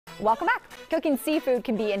Welcome back. Cooking seafood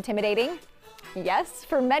can be intimidating. Yes,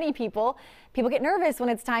 for many people. People get nervous when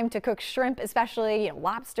it's time to cook shrimp, especially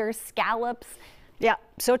lobsters, scallops. Yeah,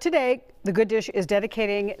 so today, The Good Dish is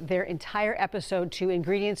dedicating their entire episode to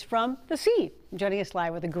ingredients from the sea. Joining us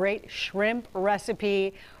live with a great shrimp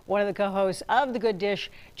recipe, one of the co-hosts of The Good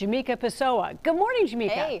Dish, Jamika Pessoa. Good morning,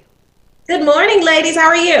 Jamika. Hey. Good morning, ladies. How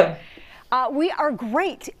are you? We are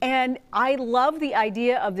great, and I love the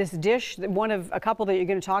idea of this dish, one of a couple that you're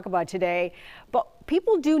going to talk about today. But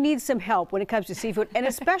people do need some help when it comes to seafood, and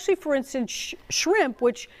especially, for instance, shrimp,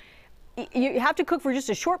 which you have to cook for just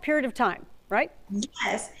a short period of time, right?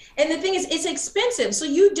 Yes. And the thing is, it's expensive. So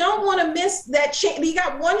you don't want to miss that chance. You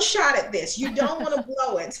got one shot at this. You don't want to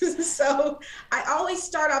blow it. So I always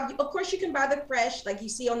start off, of course, you can buy the fresh, like you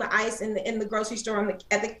see on the ice in the grocery store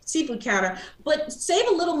at the seafood counter, but save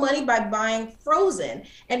a little money by buying frozen.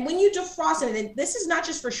 And when you defrost it, and this is not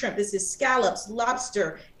just for shrimp, this is scallops,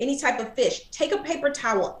 lobster, any type of fish, take a paper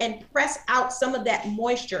towel and press out some of that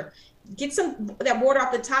moisture. Get some that water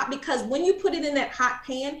off the top, because when you put it in that hot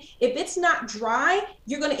pan, if it's not dry,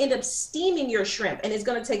 you're going to end up steaming your shrimp, and it's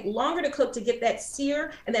going to take longer to cook to get that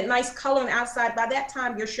sear and that nice color on the outside. By that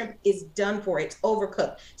time, your shrimp is done for. It's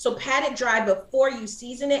overcooked. So pat it dry before you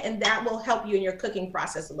season it, and that will help you in your cooking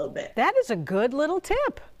process a little bit. That is a good little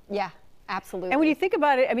tip. Yeah, absolutely. And when you think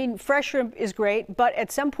about it, I mean, fresh shrimp is great, but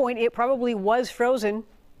at some point it probably was frozen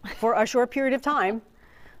for a short period of time.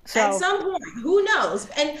 So, at some point, who knows?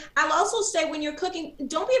 And I'll also say, when you're cooking,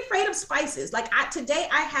 don't be afraid of spices. Like today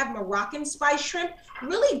I have Moroccan-Spiced Shrimp.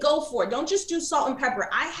 Really go for it. Don't just do salt and pepper.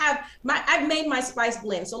 I've made my spice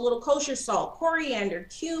blend. So a little kosher salt, coriander,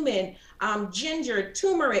 cumin, ginger,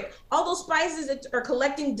 turmeric, all those spices that are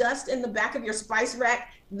collecting dust in the back of your spice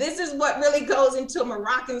rack. This is what really goes into a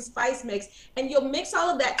Moroccan spice mix. And you'll mix all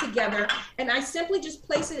of that together. And I simply just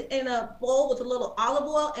place it in a bowl with a little olive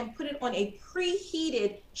oil and put it on a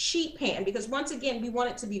preheated sheet pan, because once again, we want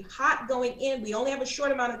it to be hot going in. We only have a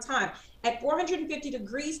short amount of time. At 450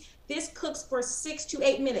 degrees, this cooks for 6 to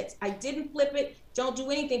 8 minutes. I didn't flip it. Don't do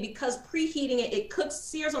anything, because preheating it, it cooks,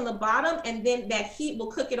 sears on the bottom, and then that heat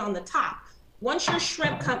will cook it on the top. Once your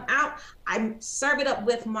shrimp come out, I serve it up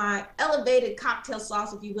with my elevated cocktail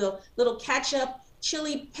sauce, if you will, little ketchup,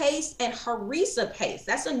 chili paste, and harissa paste.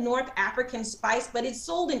 That's a North African spice, but it's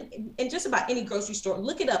sold in just about any grocery store.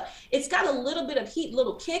 Look it up. It's got a little bit of heat,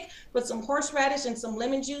 little kick, with some horseradish and some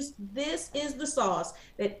lemon juice. This is the sauce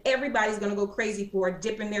that everybody's gonna go crazy for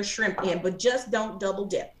dipping their shrimp in, but just don't double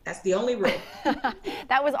dip. That's the only rule.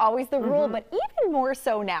 That was always the rule, but even more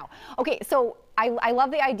so now. Okay, so I love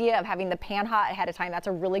the idea of having the pan hot ahead of time. That's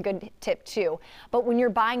a really good tip too. But when you're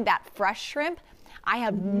buying that fresh shrimp, I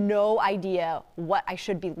have no idea what I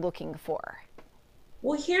should be looking for.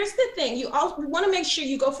 Well, here's the thing. You want to make sure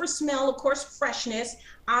you go for smell, of course, freshness.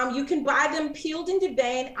 You can buy them peeled and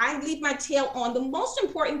deveined. I leave my tail on. The most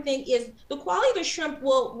important thing is the quality of the shrimp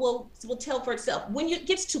will tell for itself. When it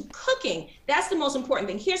gets to cooking, that's the most important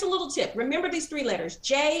thing. Here's a little tip. Remember these 3 letters,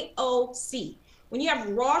 J-O-C. When you have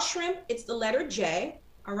raw shrimp, it's the letter J,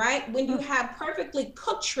 all right? When you have perfectly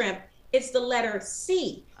cooked shrimp, it's the letter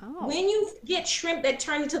C. Oh. When you get shrimp that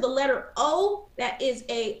turn into the letter O, that is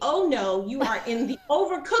a oh no, you are in the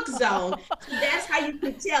overcooked zone. So that's how you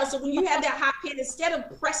can tell. So when you have that hot pan, instead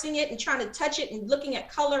of pressing it and trying to touch it and looking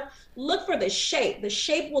at color, look for the shape. The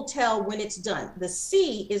shape will tell when it's done. The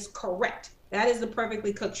C is correct. That is the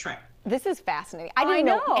perfectly cooked shrimp. This is fascinating. I didn't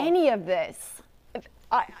know any of this.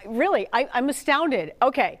 I'm astounded.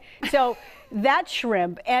 Okay, so that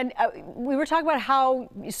shrimp, and we were talking about how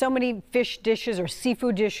so many fish dishes or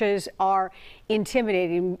seafood dishes are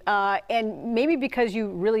intimidating, and maybe because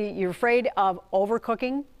you're afraid of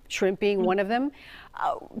overcooking, shrimp being one of them.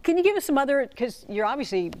 Can you give us some other, because you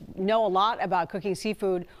obviously know a lot about cooking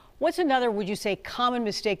seafood, what's another, would you say, common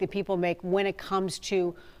mistake that people make when it comes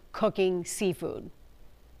to cooking seafood?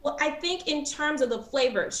 Well, I think in terms of the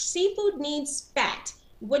flavor, seafood needs fat.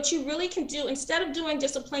 What you really can do, instead of doing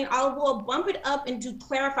just a plain olive oil, bump it up and do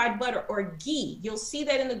clarified butter or ghee. You'll see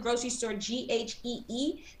that in the grocery store,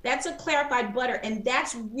 G-H-E-E. That's a clarified butter, and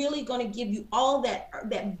that's really going to give you all that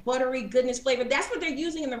buttery goodness flavor. That's what they're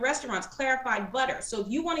using in the restaurants, clarified butter. So if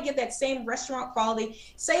you want to get that same restaurant quality,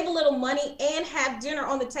 save a little money, and have dinner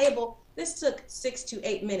on the table, this took 6 to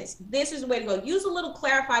 8 minutes. This is the way to go. Use a little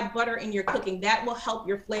clarified butter in your cooking. That will help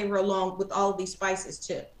your flavor along with all of these spices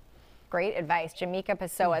too. Great advice, Jamika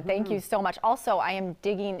Pessoa. Thank you so much. Also, I am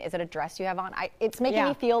digging, is it a dress you have on? It's making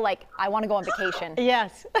me feel like I want to go on vacation.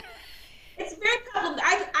 Yes. It's very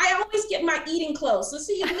complicated. I always get my eating clothes. So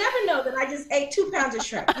see, you never know that I just ate 2 pounds of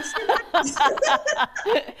shrimp. You see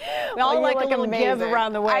that? We all like a little amazing. give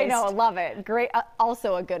around the waist. I know, love it. Great.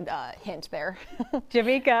 Also a good hint there.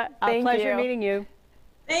 Jamika, a Thank pleasure you. meeting you.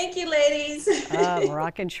 Thank you, ladies.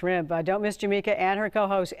 Moroccan shrimp. Don't miss Jamika and her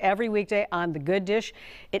co-host every weekday on The Good Dish.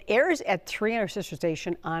 It airs at 3 on our sister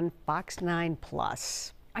station on Fox 9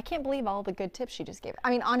 Plus. I can't believe all the good tips she just gave. I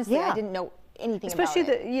mean, honestly, Yeah. I didn't know anything Especially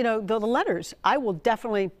about it. the, you know, the letters. I will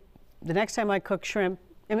definitely, the next time I cook shrimp,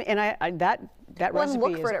 and that Well, recipe and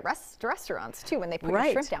look is, for it at restaurants too when they put your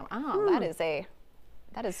Right. shrimp down. Oh,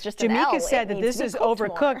 that is just an Jamika L. said It that needs this to be is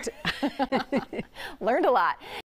cooked more. overcooked. Learned a lot.